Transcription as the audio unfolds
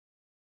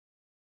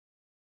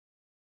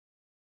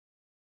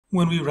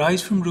When we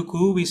rise from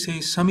Ruku, we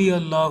say, Sami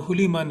Allahu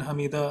liman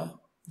hamida,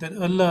 that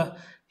Allah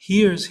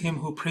hears him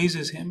who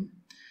praises him.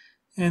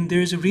 And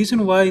there's a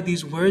reason why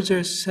these words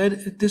are said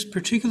at this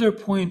particular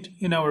point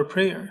in our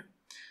prayer.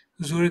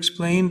 Huzur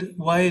explained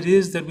why it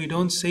is that we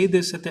don't say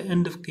this at the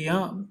end of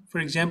Qiyam. For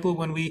example,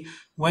 when we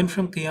went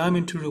from Qiyam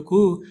into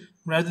Ruku,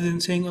 rather than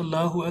saying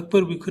Allahu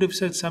Akbar, we could have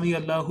said Sami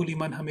Allahu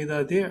liman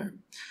hamida there.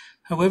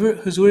 However,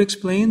 Huzur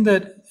explained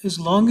that as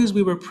long as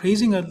we were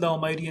praising Allah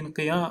Almighty in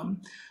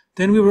Qiyam,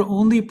 then we were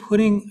only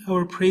putting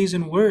our praise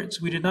in words.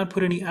 We did not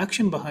put any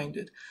action behind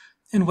it.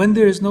 And when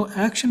there is no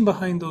action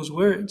behind those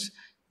words,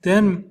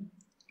 then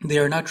they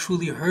are not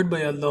truly heard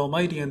by Allah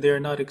Almighty and they are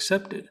not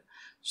accepted.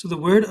 So the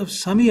word of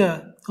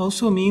Samiya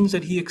also means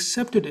that He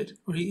accepted it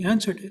or He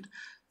answered it.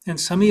 And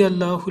Sami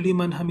Allahu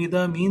liman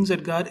hamida means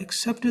that God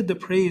accepted the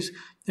praise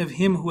of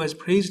him who has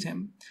praised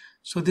Him.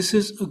 So this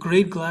is a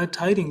great glad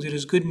tidings. It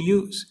is good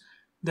news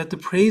that the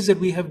praise that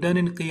we have done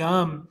in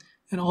Qiyam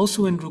and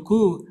also in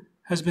Ruku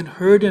has been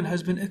heard and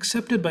has been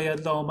accepted by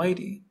Allah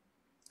Almighty.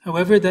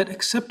 However, that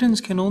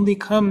acceptance can only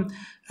come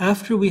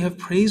after we have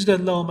praised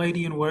Allah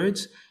Almighty in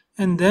words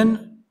and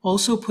then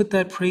also put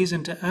that praise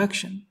into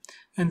action,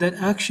 and that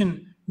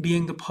action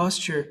being the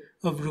posture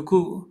of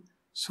Ruku.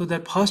 So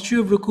that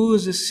posture of Ruku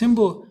is a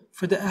symbol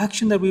for the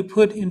action that we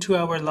put into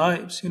our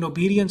lives in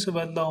obedience of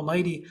Allah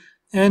Almighty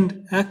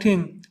and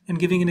acting and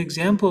giving an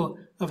example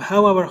of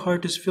how our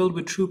heart is filled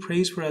with true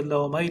praise for Allah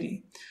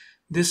Almighty.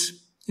 This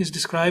is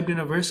described in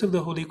a verse of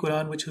the Holy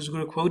Quran which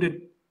Huzur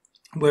quoted,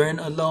 wherein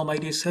Allah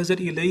Almighty says that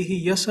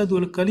إِلَيْهِ يَسَدُ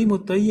الْكَلِمُ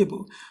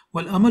الطَّيِّبُ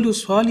وَالْأَمَلُ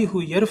الصَّالِحُ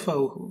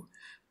يَرْفَعُهُ.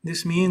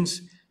 This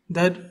means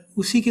that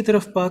उसी की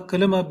तरफ पाक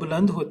कलमा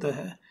बुलंद होता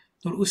है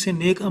और उसे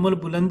नेक अमल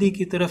बुलंदी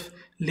की तरफ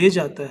ले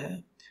जाता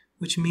है,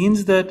 which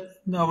means that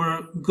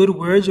our good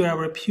words or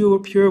our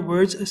pure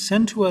words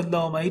ascend to Allah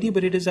Almighty,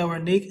 but it is our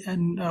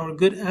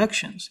good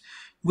actions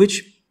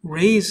which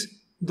raise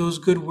those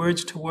good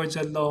words towards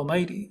Allah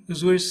Almighty.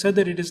 Huzur said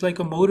that it is like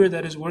a motor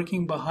that is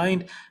working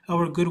behind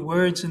our good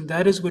words, and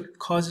that is what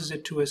causes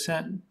it to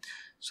ascend.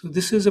 So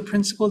this is a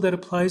principle that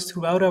applies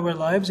throughout our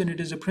lives, and it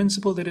is a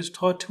principle that is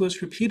taught to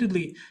us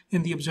repeatedly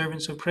in the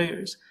observance of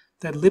prayers,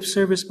 that lip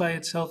service by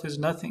itself is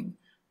nothing,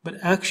 but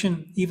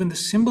action, even the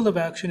symbol of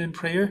action in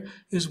prayer,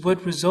 is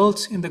what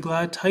results in the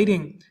glad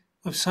tiding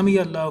of Sami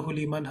Allahu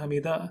liman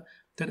hamida,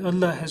 that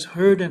Allah has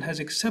heard and has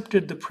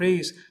accepted the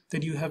praise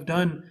that you have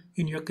done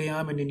in your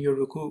Qiyam and in your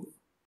Ruku.